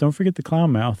mouth. Don't forget the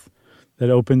clown mouth that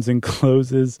opens and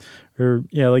closes, or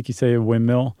like you say, a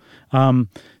windmill.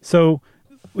 So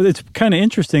it's kind of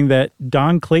interesting that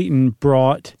Don Clayton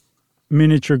brought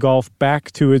miniature golf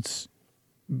back to its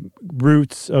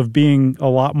roots of being a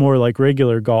lot more like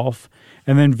regular golf.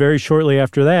 And then very shortly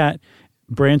after that,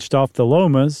 branched off the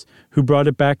Lomas, who brought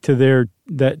it back to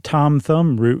that Tom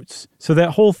Thumb roots. So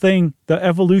that whole thing, the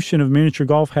evolution of miniature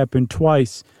golf happened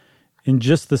twice in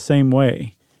just the same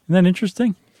way. Isn't that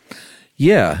interesting?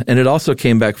 Yeah, and it also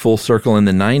came back full circle in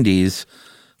the 90s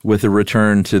with a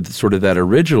return to sort of that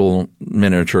original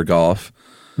miniature golf,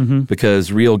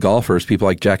 because real golfers, people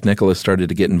like Jack Nicklaus, started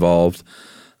to get involved.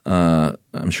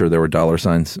 I'm sure there were dollar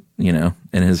signs, in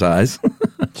his eyes.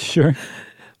 Sure.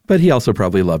 But he also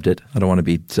probably loved it. I don't want to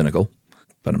be cynical,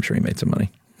 but I'm sure he made some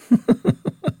money.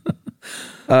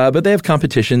 But they have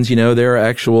competitions. There are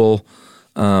actual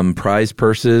prize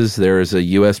purses. There is a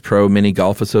U.S. Pro Mini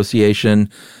Golf Association.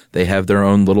 They have their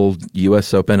own little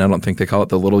U.S. Open. I don't think they call it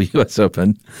the Little U.S.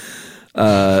 Open.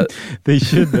 They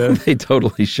should, though. They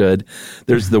totally should.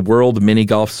 There's the World Mini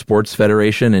Golf Sports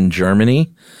Federation in Germany,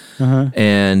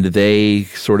 and they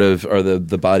sort of are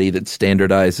the body that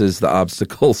standardizes the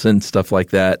obstacles and stuff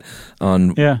like that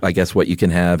on, I guess, what you can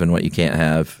have and what you can't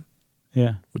have.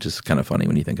 Yeah, which is kind of funny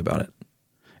when you think about it.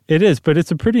 It is, but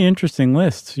it's a pretty interesting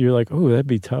list. You're like, oh, that'd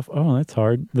be tough. Oh, that's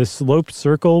hard. The sloped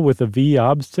circle with a V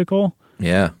obstacle.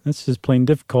 Yeah, that's just plain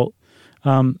difficult.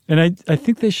 And I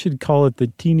think they should call it the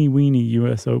Teeny Weeny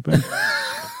U.S. Open.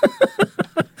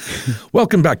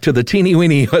 Welcome back to the Teeny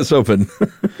Weeny U.S. Open.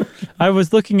 I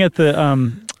was looking at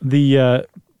the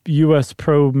U.S.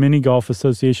 Pro Mini Golf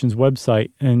Association's website,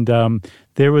 and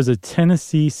there was a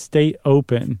Tennessee State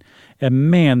Open.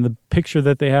 And man, the picture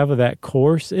that they have of that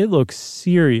course, it looks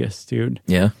serious, dude.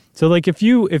 Yeah. So like if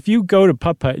you go to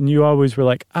putt-putt and you always were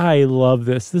like, I love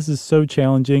this. This is so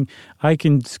challenging. I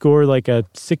can score like a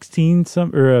 16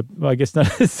 I guess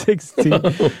not a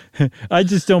 16. I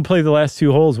just don't play the last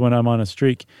two holes when I'm on a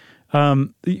streak.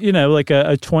 Like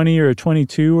a 20 or a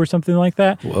 22 or something like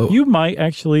that. Whoa. You might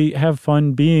actually have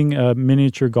fun being a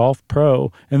miniature golf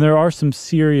pro. And there are some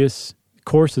serious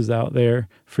courses out there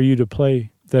for you to play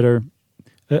that are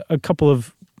a couple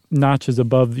of notches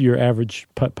above your average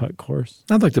putt-putt course.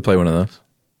 I'd like to play one of those.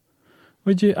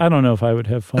 Would you? I don't know if I would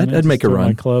have fun. I'd make a run.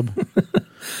 My club.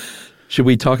 Should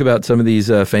we talk about some of these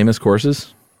famous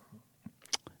courses?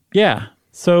 Yeah.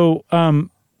 So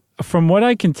from what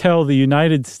I can tell, the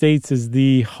United States is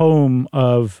the home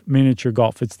of miniature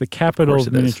golf. It's the capital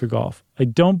of miniature golf. I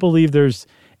don't believe there's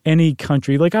any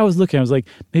country. Like I was looking, I was like,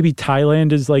 maybe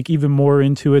Thailand is like even more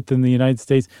into it than the United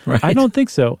States. Right. I don't think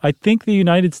so. I think the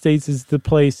United States is the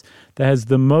place that has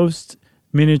the most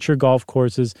miniature golf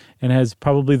courses and has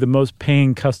probably the most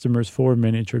paying customers for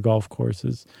miniature golf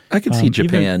courses. I could see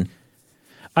Japan.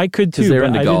 I could too,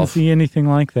 but I didn't see anything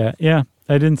like that. Yeah,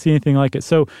 I didn't see anything like it.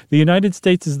 So the United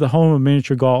States is the home of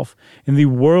miniature golf, and the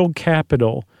world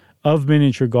capital of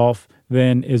miniature golf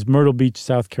then is Myrtle Beach,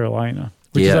 South Carolina.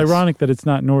 Which is ironic that it's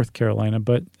not North Carolina,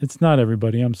 but it's not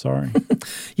everybody. I'm sorry.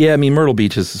 Yeah, I mean, Myrtle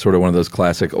Beach is sort of one of those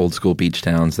classic old school beach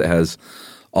towns that has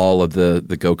all of the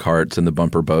go-karts and the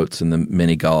bumper boats and the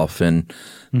mini golf. And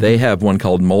they have one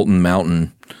called Molten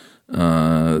Mountain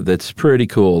that's pretty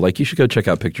cool. Like, you should go check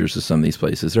out pictures of some of these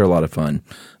places. They're a lot of fun.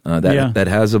 That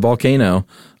has a volcano,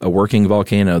 a working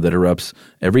volcano that erupts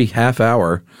every half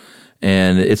hour.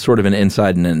 And it's sort of an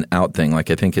inside and an out thing. Like,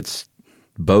 I think it's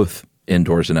both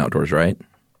indoors and outdoors, right?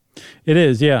 It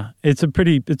is, yeah. It's a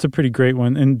pretty great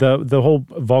one. And the whole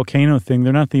volcano thing,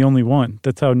 they're not the only one.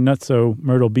 That's how nutso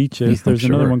Myrtle Beach is. There's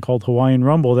another one called Hawaiian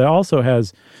Rumble that also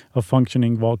has a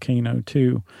functioning volcano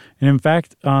too. And in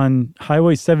fact, on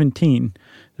Highway 17,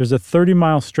 there's a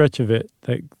 30-mile stretch of it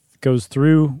that goes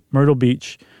through Myrtle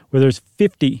Beach where there's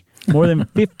more than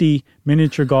 50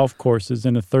 miniature golf courses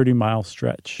in a 30-mile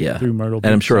stretch through Myrtle Beach.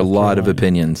 And I'm sure a lot of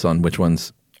opinions on which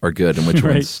ones are good and which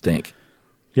ones stink.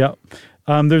 Yep.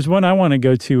 There's one I want to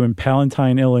go to in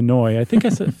Palatine, Illinois. I think I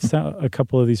saw a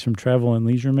couple of these from Travel and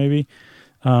Leisure, maybe.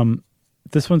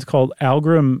 This one's called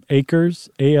Algrim Acres,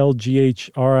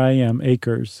 Alghrim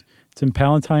Acres. It's in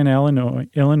Palatine,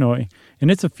 Illinois,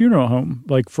 and it's a funeral home,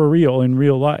 like for real, in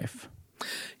real life.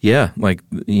 Yeah, like,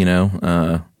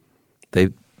 they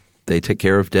take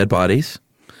care of dead bodies,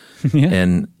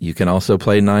 and you can also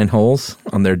play 9 holes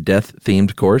on their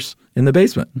death-themed course in the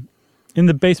basement. In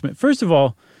the basement. First of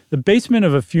all, the basement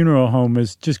of a funeral home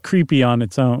is just creepy on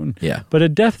its own. Yeah. But a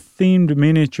death-themed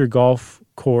miniature golf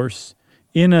course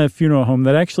in a funeral home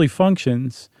that actually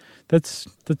functions, that's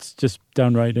just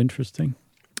downright interesting.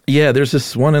 Yeah, there's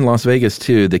this one in Las Vegas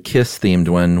too, the Kiss-themed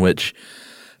one, which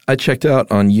I checked out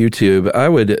on YouTube.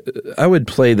 I would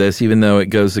play this even though it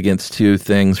goes against two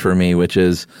things for me, which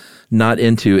is not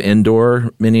into indoor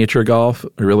miniature golf.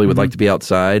 I really would like to be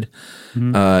outside.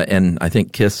 And I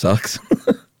think Kiss sucks.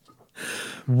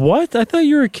 What? I thought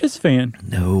you were a Kiss fan.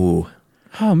 No.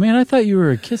 Oh, man, I thought you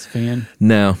were a Kiss fan.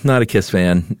 No, not a Kiss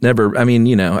fan. Never. I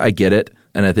mean, I get it,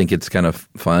 and I think it's kind of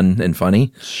fun and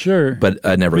funny. Sure. But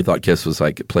I never thought Kiss was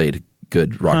played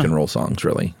good rock and roll songs,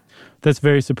 really. That's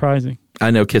very surprising.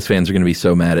 I know Kiss fans are going to be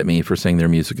so mad at me for saying their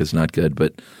music is not good,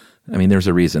 but, I mean, there's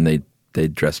a reason they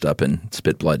dressed up and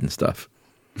spit blood and stuff.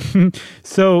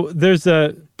 So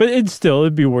but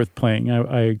it'd be worth playing.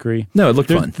 I agree. No, it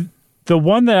looked fun. The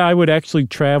one that I would actually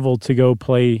travel to go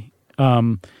play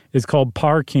is called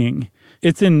Parking.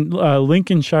 It's in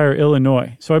Lincolnshire,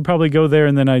 Illinois. So I'd probably go there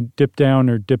and then I'd dip down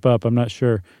or dip up, I'm not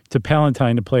sure, to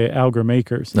Palatine to play at Algram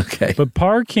Acres. Okay. But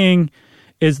Parking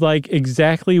is like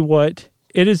exactly what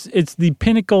it is. It's the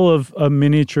pinnacle of a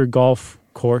miniature golf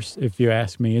course, if you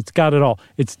ask me. It's got it all.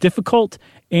 It's difficult,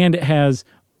 and it has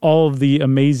all of the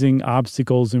amazing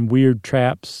obstacles and weird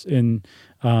traps and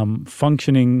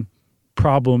functioning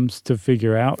problems to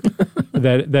figure out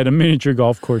that a miniature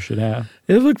golf course should have.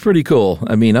 It looked pretty cool.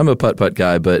 I mean, I'm a putt-putt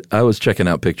guy, but I was checking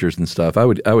out pictures and stuff. I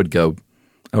would go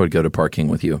to Parking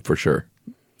with you for sure.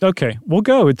 Okay, we'll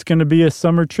go. It's going to be a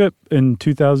summer trip in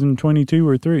 2022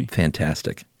 or 3.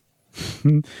 Fantastic.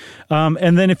 And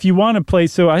then if you want to play,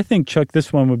 so I think, Chuck,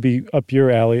 this one would be up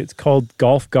your alley. It's called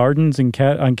Golf Gardens on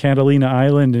Catalina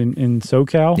Island in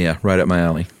SoCal. Yeah, right up my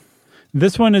alley.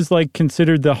 This one is like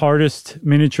considered the hardest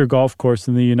miniature golf course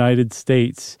in the United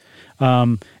States.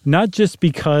 Not just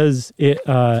because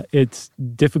it's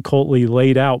difficultly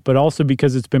laid out, but also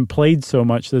because it's been played so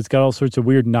much that it's got all sorts of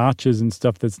weird notches and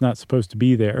stuff that's not supposed to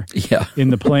be there in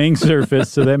the playing surface.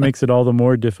 So that makes it all the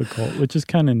more difficult, which is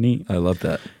kind of neat. I love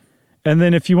that. And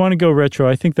then if you want to go retro,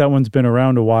 I think that one's been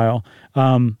around a while.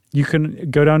 You can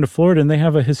go down to Florida, and they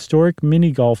have a historic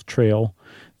mini golf trail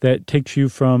that takes you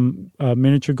from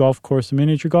miniature golf course to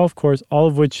miniature golf course, all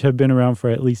of which have been around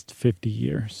for at least 50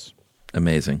 years.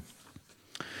 Amazing.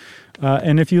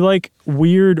 And if you like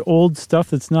weird old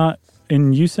stuff that's not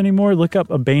in use anymore, look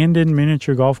up abandoned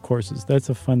miniature golf courses. That's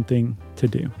a fun thing to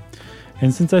do.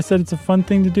 And since I said it's a fun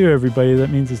thing to do, everybody,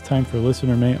 that means it's time for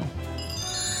listener mail.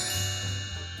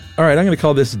 All right, I'm going to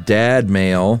call this Dad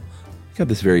Mail. I got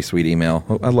this very sweet email.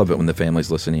 I love it when the families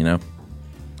listen, you know?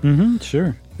 Mm-hmm,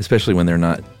 sure. Especially when they're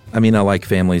not. I mean, I like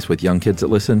families with young kids that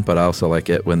listen, but I also like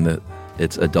it when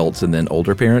it's adults and then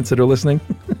older parents that are listening.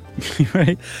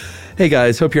 Right. Hey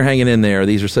guys, hope you're hanging in there.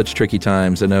 These are such tricky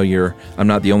times. I know I'm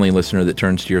not the only listener that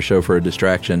turns to your show for a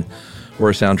distraction or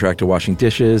a soundtrack to washing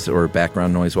dishes or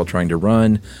background noise while trying to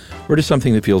run or just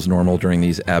something that feels normal during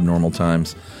these abnormal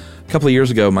times. A couple of years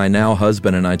ago, my now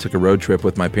husband and I took a road trip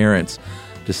with my parents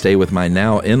to stay with my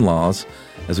now in-laws.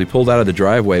 As we pulled out of the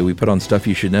driveway, we put on Stuff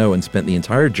You Should Know and spent the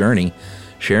entire journey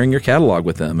sharing your catalog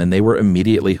with them, and they were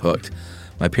immediately hooked.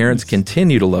 My parents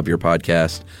continue to love your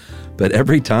podcast, but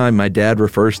every time my dad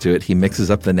refers to it, he mixes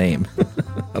up the name.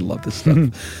 I love this stuff.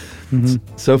 Mm-hmm.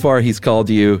 So far, he's called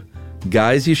you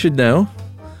Guys You Should Know.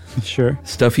 Sure.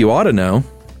 Stuff You Ought to Know.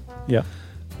 Yeah.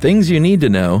 Things You Need to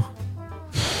Know.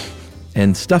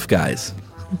 And Stuff Guys.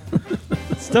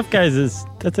 Stuff Guys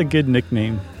that's a good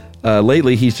nickname.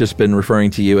 Lately, he's just been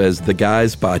referring to you as the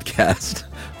Guys Podcast,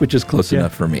 which is close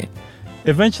enough for me.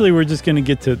 Eventually, we're just going to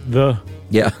get to the.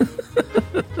 Yeah.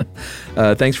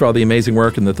 Thanks for all the amazing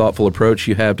work and the thoughtful approach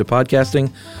you have to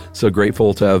podcasting. So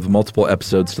grateful to have multiple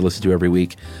episodes to listen to every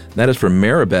week. And that is from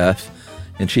Maribeth.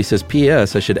 And she says,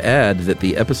 P.S. I should add that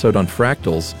the episode on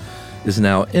fractals is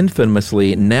now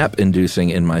infamously nap-inducing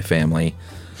in my family.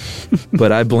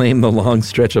 But I blame the long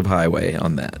stretch of highway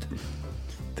on that.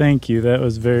 Thank you. That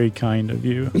was very kind of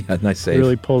you. Yeah, nice save.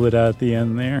 Really pulled it out at the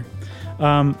end there.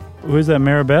 Who is that,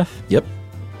 Maribeth? Yep.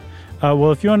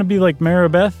 Well, if you want to be like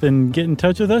Maribeth and get in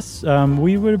touch with us,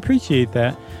 we would appreciate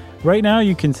that. Right now,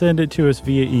 you can send it to us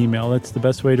via email. That's the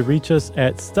best way to reach us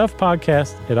at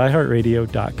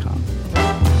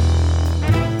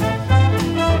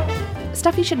stuffpodcast@iheartradio.com.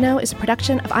 Stuff You Should Know is a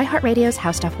production of iHeartRadio's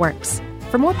How Stuff Works.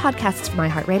 For more podcasts from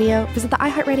iHeartRadio, visit the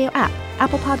iHeartRadio app,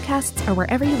 Apple Podcasts, or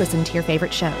wherever you listen to your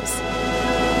favorite shows.